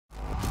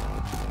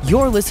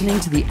You're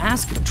listening to the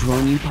Ask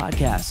Drone U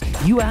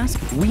podcast. You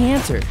ask, we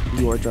answer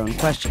your drone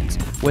questions.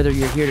 Whether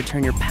you're here to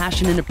turn your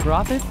passion into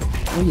profit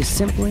or you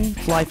simply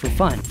fly for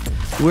fun.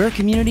 We're a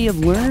community of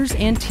learners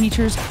and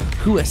teachers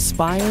who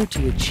aspire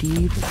to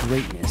achieve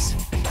greatness.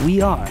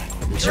 We are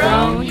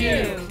Drone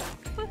U.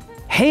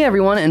 Hey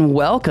everyone, and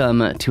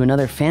welcome to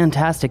another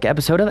fantastic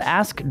episode of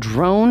Ask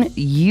Drone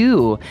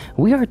U.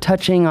 We are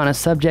touching on a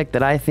subject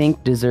that I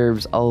think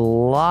deserves a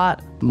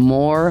lot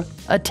more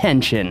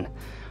attention.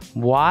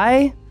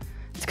 Why?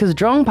 It's because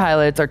drone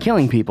pilots are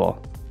killing people.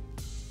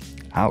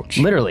 Ouch.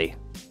 Literally.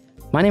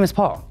 My name is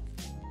Paul.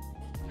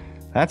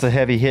 That's a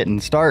heavy hitting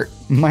start.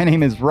 My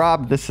name is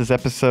Rob. This is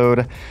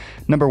episode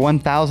number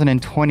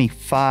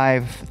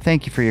 1025.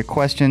 Thank you for your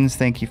questions.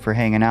 Thank you for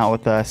hanging out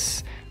with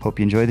us. Hope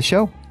you enjoy the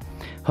show.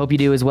 Hope you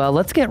do as well.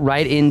 Let's get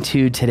right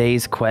into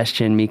today's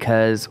question,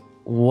 because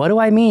what do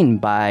I mean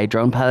by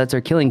drone pilots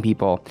are killing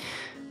people?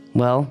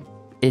 Well,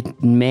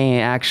 it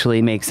may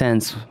actually make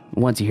sense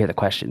once you hear the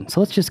question. So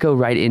let's just go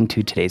right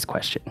into today's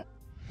question.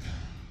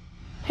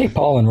 Hey,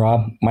 Paul and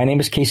Rob. My name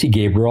is Casey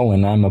Gabriel,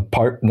 and I'm a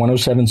Part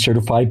 107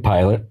 certified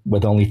pilot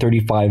with only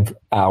 35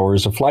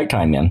 hours of flight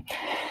time in.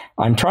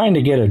 I'm trying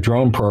to get a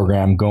drone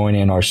program going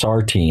in our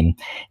SAR team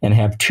and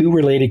have two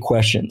related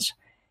questions.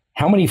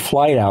 How many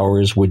flight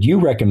hours would you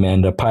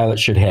recommend a pilot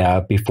should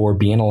have before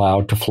being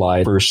allowed to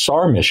fly for a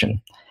SAR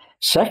mission?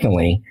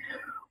 Secondly,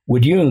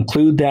 would you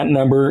include that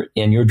number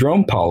in your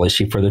drone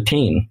policy for the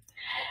team?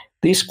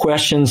 These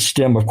questions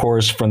stem, of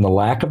course, from the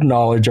lack of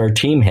knowledge our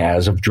team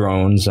has of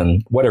drones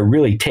and what it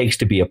really takes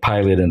to be a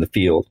pilot in the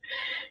field.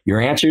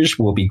 Your answers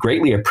will be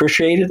greatly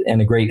appreciated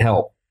and a great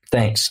help.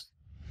 Thanks.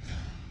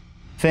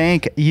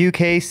 Thank you,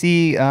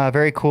 Casey.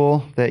 Very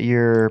cool that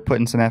you're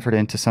putting some effort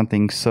into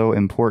something so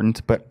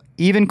important, but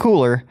even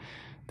cooler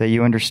that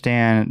you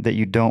understand that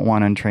you don't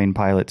want untrained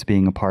pilots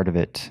being a part of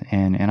it.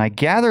 And I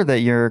gather that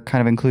you're kind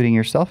of including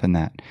yourself in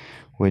that,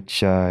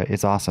 which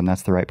is awesome.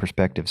 That's the right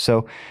perspective.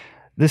 So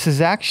this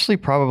is actually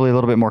probably a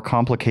little bit more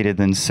complicated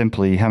than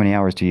simply how many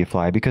hours do you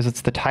fly, because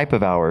it's the type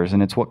of hours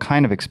and it's what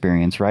kind of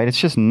experience, right? It's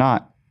just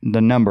not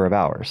the number of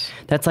hours.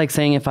 That's like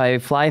saying if I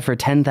fly for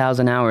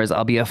 10,000 hours,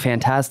 I'll be a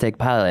fantastic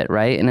pilot,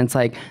 right? And it's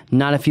like,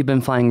 not if you've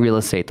been flying real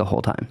estate the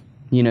whole time.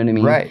 You know what I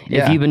mean? Right.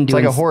 If you've been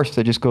doing it's like a horse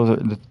that just goes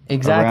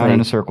around in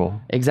a circle.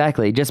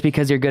 Exactly. Just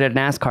because you're good at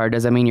NASCAR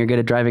doesn't mean you're good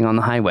at driving on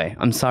the highway.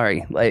 I'm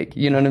sorry. Like,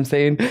 you know what I'm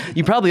saying?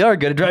 You probably are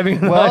good at driving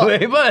on the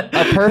highway, but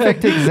a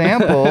perfect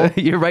example.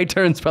 Your right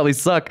turns probably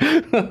suck.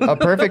 A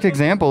perfect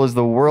example is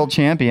the world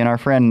champion, our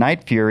friend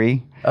Night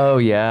Fury. Oh,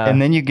 yeah.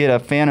 And then you get a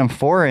Phantom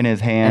 4 in his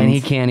hands. And he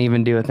can't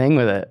even do a thing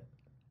with it.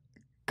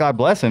 God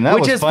bless him. That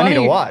was funny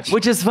to watch.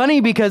 Which is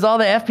funny because all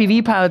the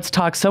FPV pilots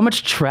talk so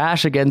much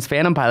trash against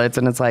Phantom pilots.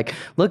 And it's like,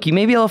 look, you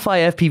may be able to fly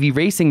FPV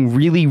racing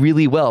really,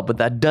 really well, but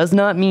that does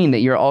not mean that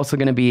you're also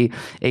going to be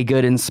a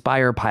good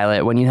Inspire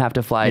pilot when you have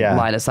to fly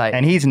line of sight.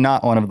 And he's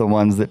not one of the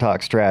ones that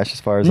talks trash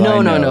as far as I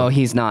know. No,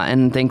 he's not.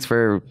 And thanks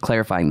for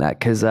clarifying that,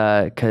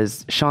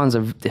 because Sean's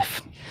a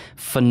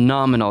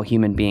phenomenal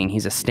human being.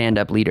 He's a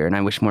stand-up leader, and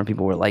I wish more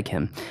people were like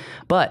him.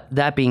 But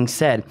that being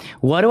said,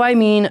 what do I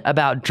mean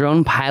about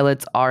drone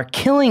pilots are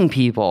killing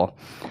people?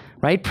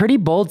 Right? Pretty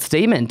bold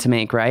statement to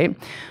make, right?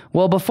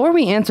 Well, before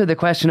we answer the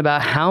question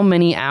about how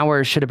many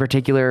hours should a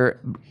particular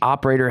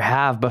operator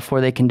have before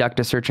they conduct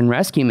a search and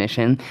rescue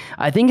mission,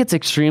 I think it's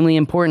extremely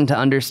important to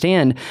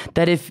understand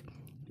that if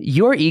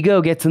your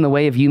ego gets in the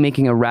way of you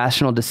making a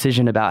rational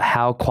decision about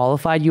how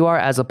qualified you are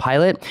as a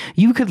pilot,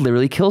 you could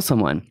literally kill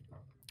someone.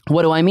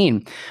 What do I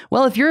mean?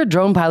 Well, if you're a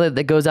drone pilot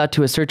that goes out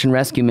to a search and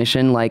rescue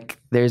mission, like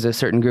there's a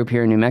certain group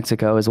here in New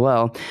Mexico as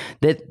well,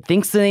 that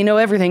thinks that they know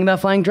everything about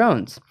flying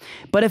drones.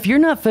 But if you're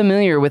not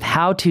familiar with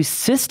how to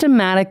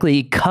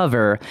systematically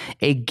cover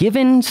a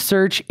given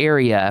search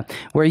area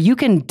where you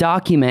can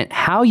document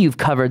how you've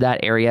covered that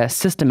area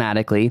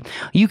systematically,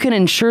 you can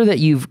ensure that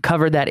you've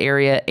covered that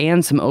area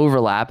and some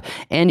overlap,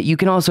 and you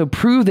can also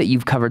prove that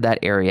you've covered that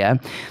area,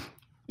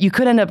 you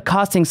could end up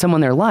costing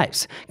someone their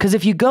lives. Because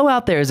if you go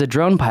out there as a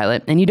drone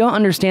pilot and you don't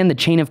understand the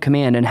chain of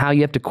command and how you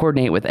have to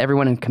coordinate with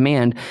everyone in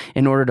command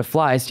in order to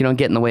fly so you don't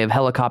get in the way of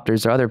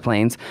helicopters or other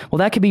planes, well,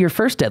 that could be your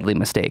first deadly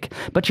mistake.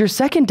 But your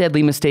second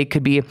deadly mistake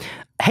could be,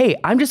 hey,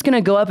 I'm just going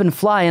to go up and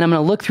fly and I'm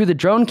going to look through the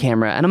drone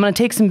camera and I'm going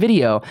to take some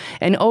video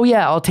and oh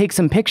yeah, I'll take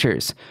some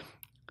pictures.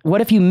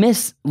 What if you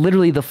miss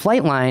literally the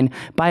flight line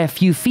by a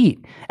few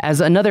feet?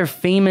 As another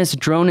famous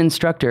drone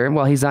instructor,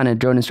 well, he's not a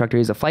drone instructor,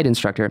 he's a flight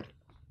instructor,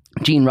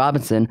 Gene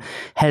Robinson,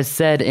 has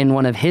said in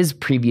one of his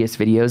previous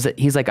videos that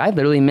he's like, I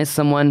literally missed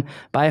someone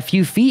by a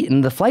few feet in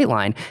the flight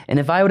line. And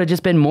if I would have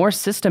just been more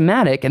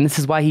systematic, and this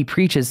is why he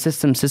preaches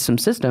systems,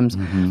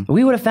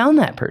 we would have found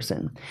that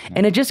person.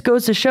 And it just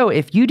goes to show,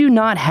 if you do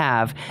not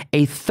have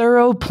a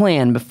thorough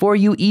plan before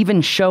you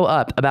even show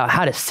up about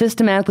how to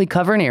systematically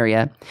cover an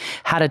area,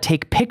 how to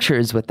take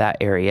pictures with that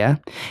area,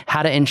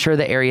 how to ensure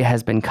the area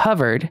has been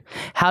covered,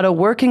 how to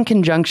work in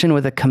conjunction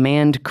with a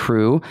command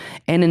crew,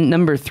 and in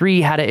number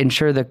 3, how to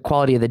ensure the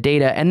quality of the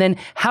data. And then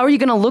how are you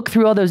going to look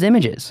through all those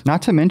images?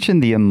 Not to mention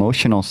the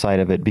emotional side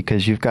of it,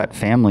 because you've got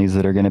families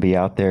that are going to be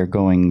out there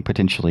going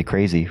potentially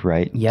crazy,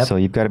 right? Yep. So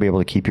you've got to be able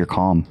to keep your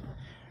calm.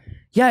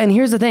 Yeah, and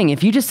here's the thing.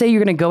 If you just say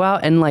you're going to go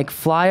out and like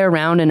fly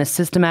around in a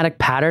systematic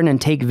pattern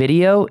and take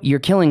video, you're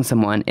killing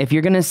someone. If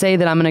you're going to say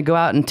that I'm going to go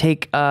out and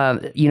take, I'm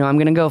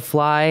going to go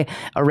fly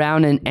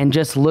around and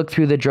just look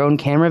through the drone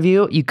camera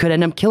view, you could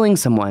end up killing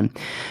someone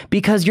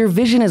because your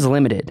vision is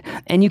limited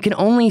and you can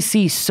only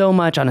see so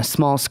much on a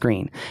small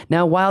screen.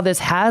 Now, while this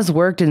has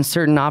worked in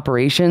certain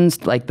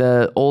operations, like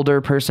the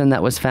older person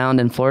that was found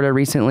in Florida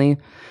recently,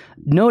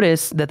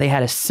 notice that they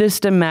had a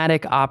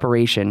systematic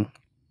operation,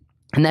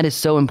 and that is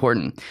so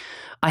important.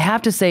 I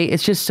have to say,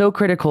 it's just so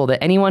critical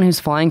that anyone who's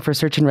flying for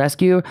search and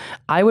rescue,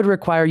 I would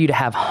require you to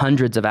have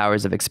hundreds of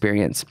hours of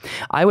experience.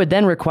 I would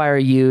then require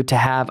you to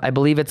have, I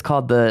believe it's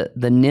called the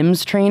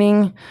NIMS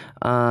training,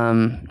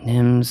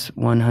 NIMS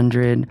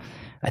 100.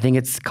 I think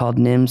it's called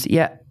NIMS.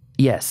 Yeah.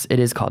 Yes, it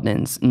is called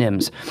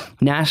NIMS.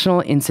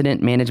 National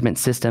Incident Management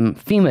System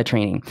FEMA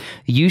training.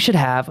 You should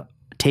have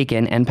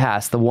taken and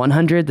passed the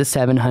 100, the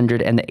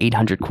 700, and the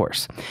 800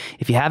 course.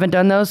 If you haven't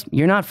done those,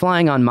 you're not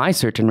flying on my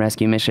search and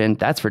rescue mission.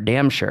 That's for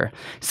damn sure.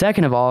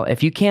 Second of all,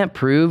 if you can't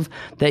prove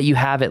that you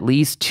have at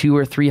least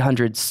 200 or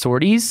 300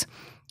 sorties,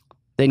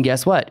 then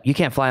guess what? You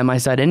can't fly on my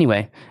site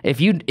anyway. If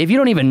you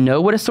don't even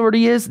know what a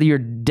sortie is, you're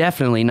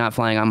definitely not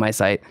flying on my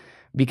site.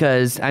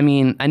 Because, I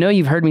mean, I know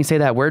you've heard me say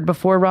that word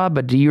before, Rob,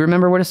 but do you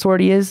remember what a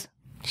sortie is?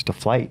 Just a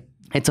flight.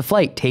 It's a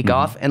flight,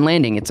 takeoff and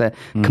landing. It's a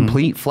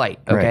complete flight,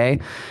 okay?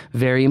 Right.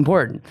 Very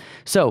important.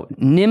 So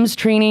NIMS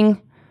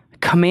training,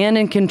 command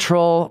and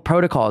control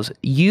protocols.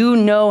 You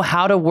know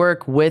how to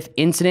work with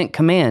incident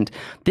command.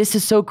 This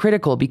is so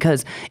critical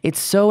because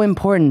it's so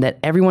important that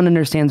everyone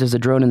understands there's a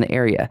drone in the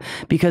area.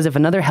 Because if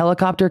another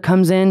helicopter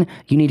comes in,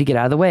 you need to get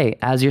out of the way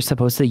as you're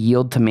supposed to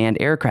yield to manned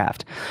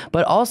aircraft.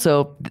 But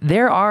also,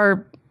 there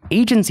are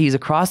agencies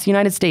across the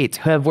United States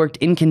who have worked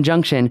in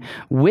conjunction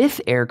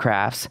with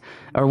aircrafts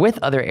or with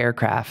other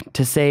aircraft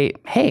to say,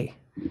 hey,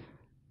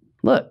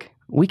 look,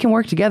 we can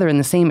work together in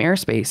the same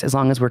airspace as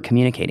long as we're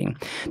communicating.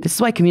 This is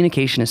why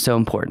communication is so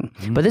important.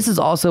 But this is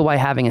also why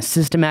having a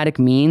systematic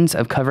means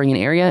of covering an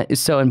area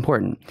is so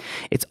important.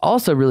 It's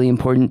also really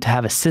important to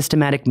have a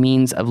systematic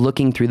means of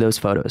looking through those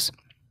photos.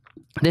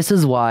 This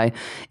is why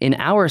in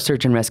our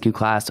search and rescue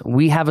class,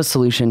 we have a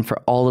solution for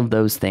all of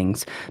those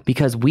things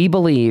because we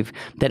believe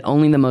that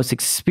only the most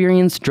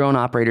experienced drone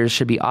operators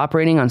should be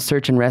operating on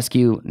search and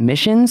rescue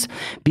missions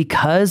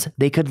because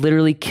they could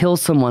literally kill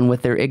someone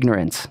with their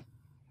ignorance.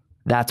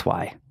 That's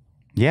why.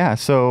 Yeah,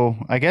 so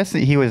I guess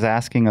he was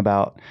asking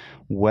about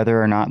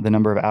whether or not the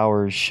number of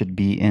hours should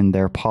be in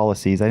their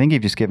policies. I think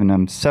you've just given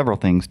them several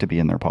things to be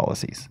in their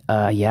policies.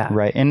 Yeah.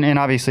 Right. And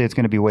obviously it's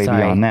going to be way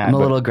beyond that. I'm a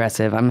little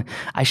aggressive.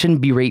 I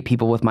shouldn't berate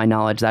people with my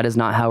knowledge. That is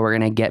not how we're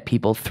going to get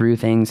people through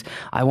things.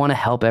 I want to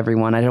help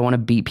everyone. I don't want to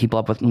beat people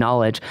up with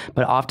knowledge.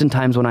 But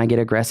oftentimes when I get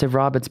aggressive,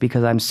 Rob, it's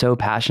because I'm so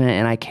passionate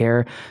and I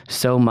care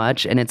so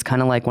much. And it's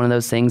kind of like one of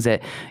those things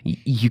that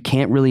you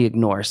can't really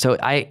ignore. So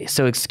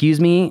excuse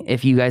me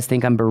if you guys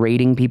think I'm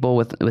berating people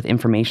with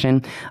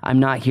information. I'm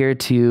not here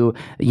to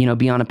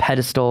be on a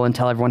pedestal and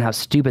tell everyone how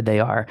stupid they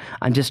are.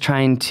 I'm just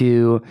trying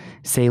to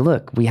say,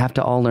 look, we have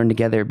to all learn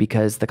together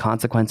because the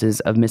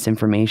consequences of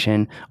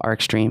misinformation are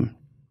extreme.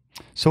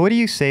 So what do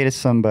you say to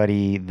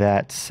somebody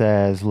that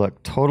says,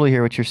 look, totally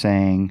hear what you're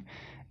saying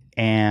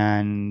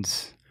and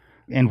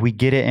we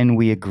get it and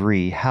we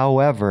agree.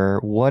 However,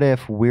 what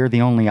if we're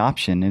the only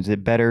option? Is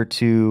it better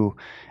to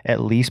at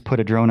least put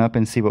a drone up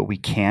and see what we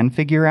can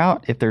figure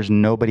out if there's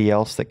nobody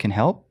else that can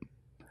help?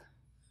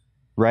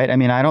 Right? I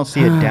mean, I don't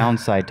see a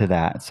downside to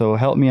that. So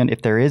help me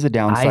if there is a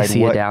downside. I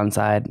see a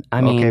downside.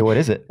 I mean, okay, what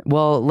is it?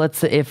 Well, let's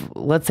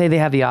say they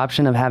have the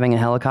option of having a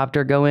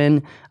helicopter go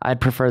in. I'd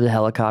prefer the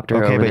helicopter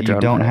over the drone. Okay, but you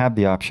don't have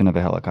the option of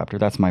a helicopter.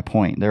 That's my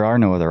point. There are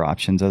no other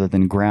options other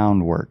than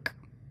ground work.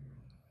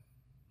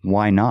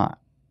 Why not?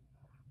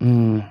 I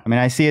mean,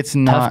 I see it's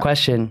not... Tough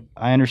question.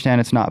 I understand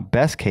it's not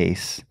best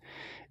case.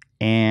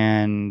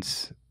 And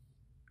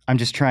I'm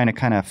just trying to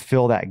kind of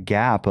fill that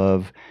gap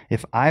of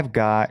if I've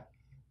got,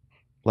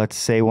 let's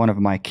say, one of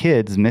my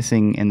kids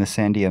missing in the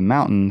Sandia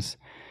Mountains.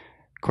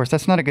 Of course,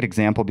 that's not a good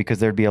example because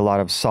there'd be a lot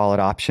of solid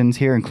options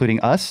here, including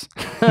us.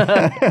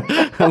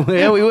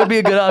 Yeah, we would be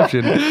a good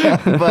option.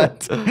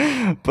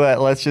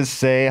 but let's just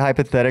say,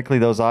 hypothetically,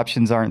 those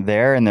options aren't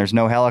there and there's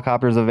no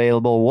helicopters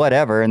available,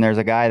 whatever. And there's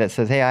a guy that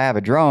says, hey, I have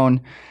a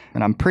drone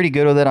and I'm pretty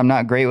good with it. I'm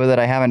not great with it.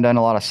 I haven't done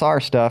a lot of SAR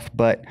stuff,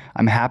 but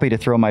I'm happy to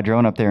throw my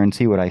drone up there and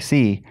see what I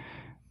see.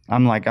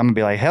 I'm going to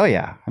be like, hell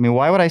yeah. I mean,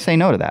 why would I say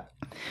no to that?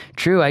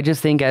 True. I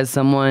just think as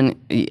someone,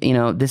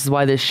 this is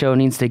why this show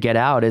needs to get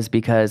out, is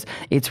because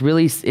it's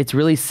really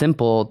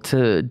simple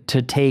to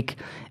take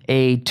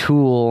a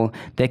tool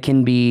that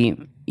can be,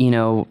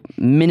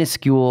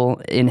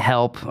 minuscule in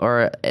help,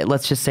 or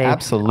let's just say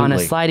Absolutely. On a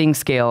sliding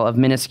scale of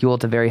minuscule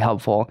to very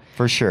helpful.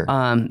 For sure.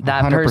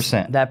 That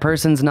 100%. That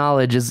person's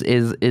knowledge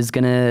is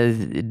going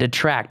to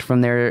detract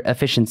from their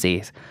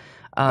efficiencies.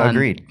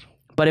 Agreed.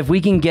 But if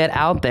we can get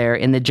out there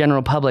in the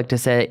general public to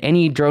say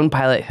any drone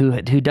pilot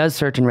who does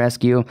search and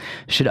rescue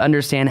should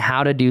understand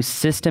how to do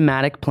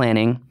systematic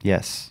planning.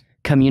 Yes.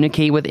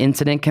 Communicate with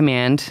incident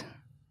command,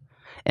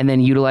 and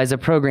then utilize a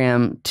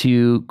program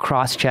to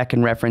cross-check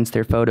and reference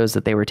their photos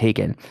that they were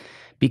taken.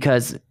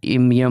 Because,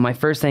 my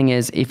first thing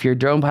is, if your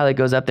drone pilot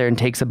goes up there and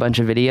takes a bunch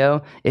of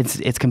video,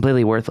 it's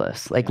completely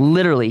worthless. Like,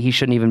 literally, he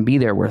shouldn't even be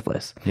there,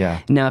 worthless.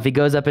 Yeah. Now, if he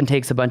goes up and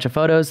takes a bunch of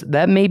photos,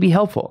 that may be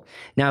helpful.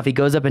 Now, if he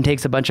goes up and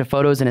takes a bunch of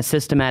photos in a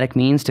systematic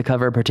means to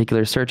cover a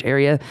particular search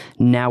area,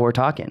 now we're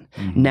talking.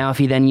 Now, if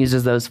he then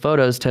uses those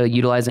photos to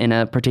utilize in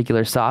a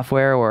particular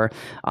software or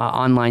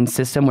online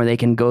system where they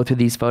can go through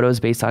these photos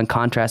based on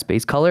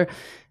contrast-based color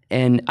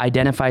and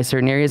identify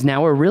certain areas,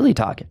 now we're really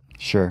talking.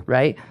 Sure.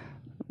 Right?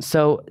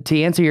 So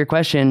to answer your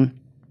question,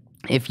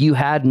 if you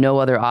had no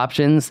other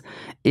options,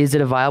 is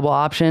it a viable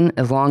option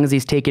as long as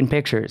he's taking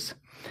pictures?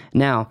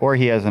 Now, Or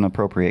he has an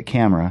appropriate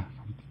camera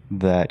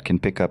that can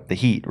pick up the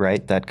heat,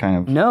 right? That kind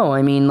of... no,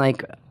 I mean,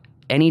 like,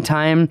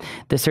 anytime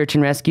the search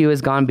and rescue has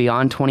gone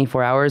beyond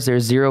 24 hours,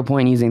 there's 0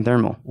 point using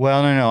thermal.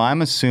 Well, no.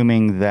 I'm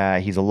assuming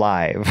that he's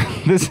alive.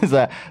 This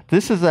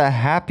is a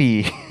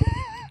happy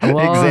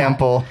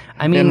example.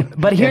 I mean,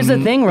 but here's the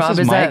thing, Rob,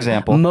 is that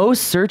example.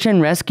 most search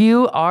and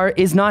rescue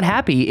is not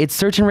happy. It's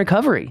search and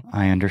recovery.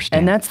 I understand.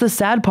 And that's the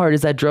sad part,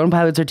 is that drone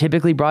pilots are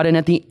typically brought in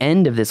at the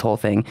end of this whole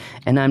thing.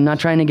 And I'm not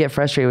trying to get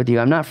frustrated with you.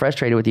 I'm not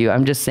frustrated with you.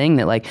 I'm just saying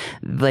that like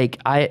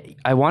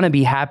I want to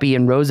be happy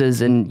and roses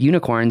and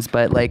unicorns,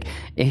 but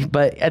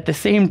at the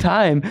same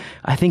time,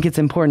 I think it's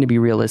important to be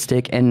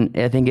realistic. And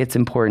I think it's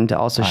important to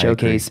also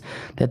showcase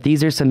that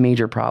these are some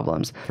major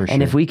problems. For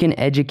and if sure. we can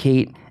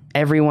educate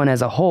everyone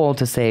as a whole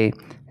to say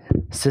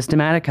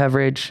systematic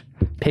coverage,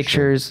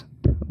 pictures,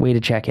 way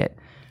to check it.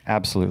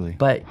 Absolutely.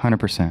 But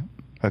 100%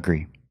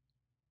 agree.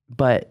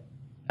 But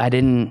I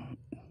didn't.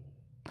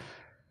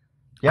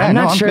 Yeah, I'm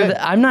no, not I'm sure good.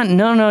 that I'm not.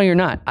 No, you're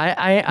not.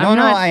 I'm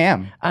not. I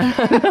am.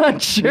 I'm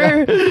not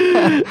sure.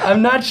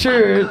 I'm not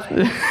sure.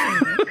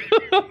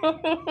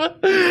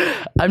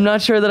 I'm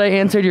not sure that I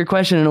answered your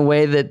question in a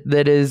way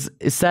that is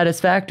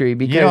satisfactory.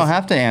 Because You don't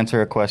have to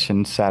answer a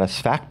question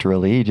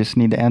satisfactorily. You just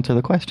need to answer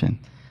the question,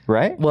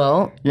 right?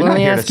 Well, You're let not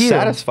me here ask to you.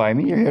 satisfy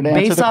me. You're here to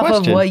answer Based the off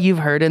question. of what you've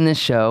heard in this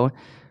show,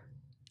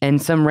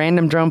 and some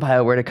random drone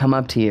pilot were to come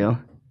up to you.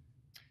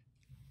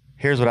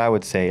 Here's what I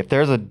would say. If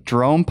there's a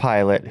drone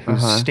pilot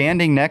who's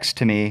standing next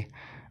to me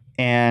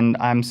and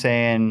I'm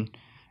saying,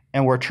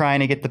 and we're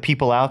trying to get the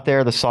people out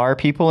there, the SAR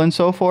people and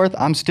so forth,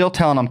 I'm still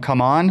telling him,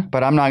 come on,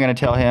 but I'm not going to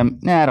tell him,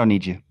 nah, I don't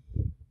need you.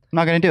 I'm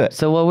not going to do it.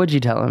 So what would you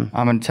tell him?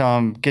 I'm going to tell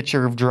him, get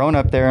your drone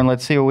up there and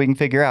let's see what we can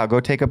figure out. Go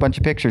take a bunch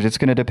of pictures. It's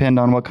going to depend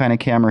on what kind of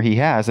camera he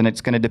has, and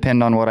it's going to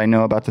depend on what I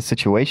know about the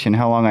situation,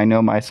 how long I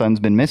know my son's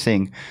been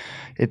missing.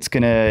 It's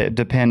going to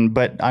depend,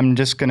 but I'm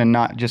just going to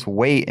not just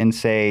wait and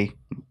say,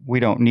 we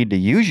don't need to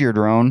use your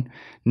drone.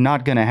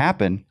 Not going to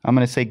happen. I'm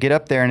going to say, get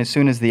up there, and as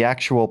soon as the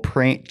actual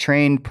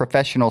trained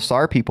professional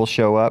SAR people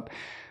show up,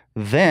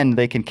 then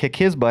they can kick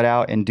his butt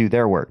out and do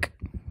their work.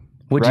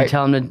 Would you Right.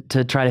 tell him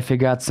to try to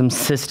figure out some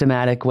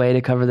systematic way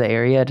to cover the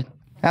area?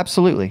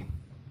 Absolutely.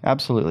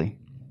 Absolutely.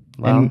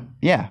 Well, And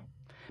yeah.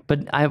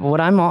 But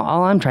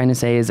all I'm trying to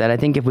say is that I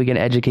think if we can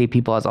educate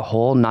people as a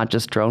whole, not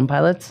just drone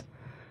pilots,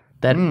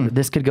 that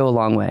this could go a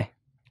long way.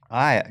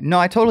 I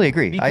totally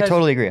agree. I Because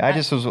totally agree. I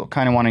just was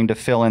kind of wanting to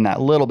fill in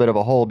that little bit of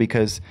a hole,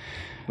 because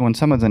when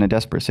someone's in a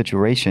desperate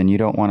situation, you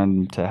don't want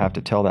them to have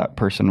to tell that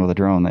person with a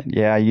drone that,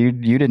 yeah, you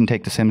didn't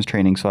take the Sims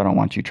training, so I don't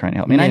want you trying to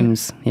help me.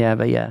 Sims. Yeah,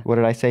 but yeah. What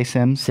did I say?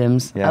 Sims?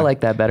 Sims. Yeah. I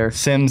like that better.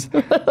 Sims.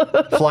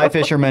 Fly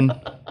fishermen.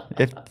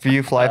 If for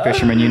you fly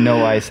fishermen, you know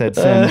why I said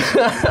Sims.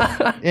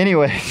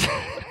 Anyways.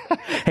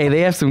 Hey,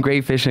 they have some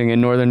great fishing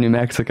in northern New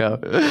Mexico.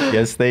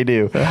 Yes, they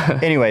do.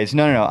 Anyways,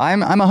 no.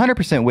 I'm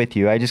 100% with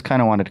you. I just kind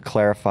of wanted to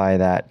clarify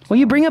that Well,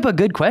 you bring up a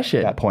good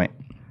question, point.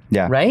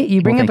 Yeah. right?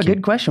 You bring Well, up a thank you.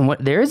 good question.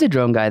 There is a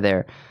drone guy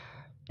there,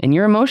 and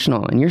you're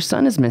emotional, and your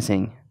son is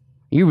missing.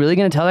 Are you really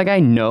going to tell that guy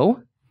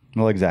no?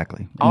 Well,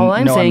 exactly. All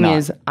I'm No, saying not.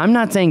 is, I'm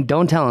not saying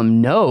don't tell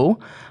him no.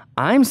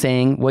 I'm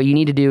saying what you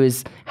need to do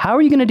is, how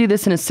are you going to do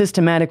this in a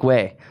systematic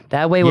way?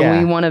 That way, when Yeah.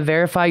 we want to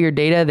verify your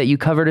data that you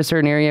covered a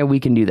certain area, we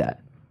can do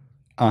that.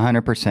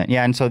 100%.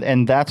 Yeah,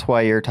 and that's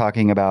why you're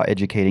talking about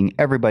educating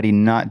everybody,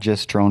 not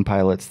just drone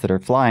pilots that are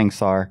flying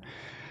SAR.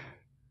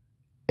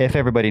 If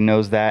everybody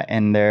knows that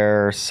and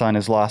their son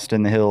is lost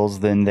in the hills,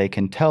 then they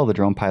can tell the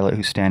drone pilot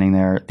who's standing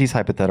there. These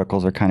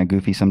hypotheticals are kind of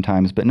goofy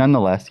sometimes, but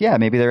nonetheless, yeah,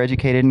 maybe they're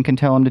educated and can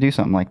tell him to do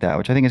something like that,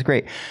 which I think is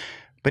great.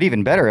 But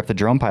even better if the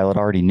drone pilot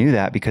already knew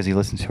that because he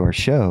listens to our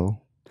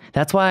show.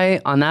 That's why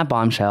on that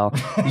bombshell,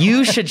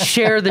 you should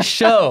share the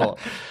show.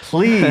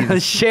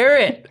 Please. Share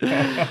it.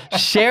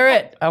 Share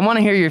it. I want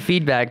to hear your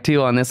feedback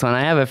too on this one.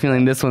 I have a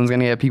feeling this one's going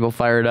to get people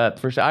fired up.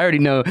 For sure. I already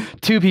know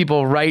 2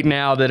 people right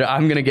now that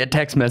I'm going to get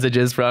text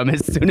messages from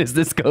as soon as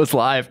this goes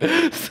live.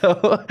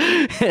 So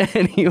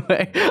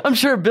anyway, I'm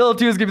sure Bill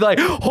too is going to be like,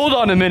 hold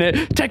on a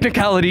minute,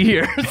 technicality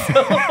here.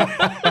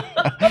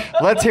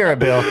 Let's hear it,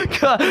 Bill.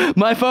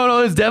 My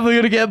phone is definitely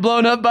going to get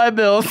blown up by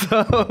Bill.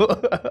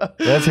 So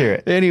Let's hear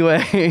it.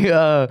 anyway,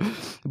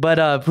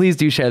 But please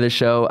do share the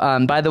show.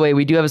 By the way,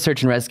 we do have a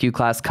search and rescue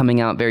class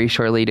coming out very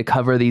shortly to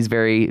cover these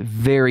very,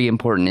 very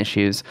important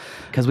issues,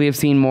 because we have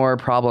seen more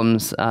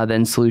problems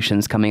than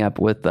solutions coming up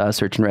with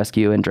search and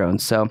rescue and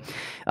drones. So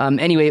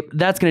anyway,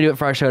 that's going to do it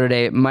for our show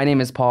today. My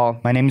name is Paul.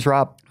 My name's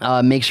Rob.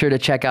 Make sure to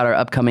check out our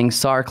upcoming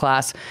SAR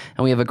class,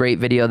 and we have a great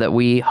video that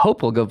we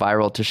hope will go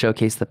viral to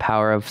showcase the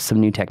power of some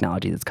new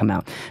technology that's come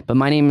out. But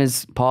my name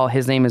is Paul.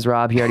 His name is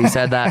Rob. He already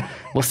said that.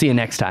 We'll see you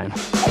next time.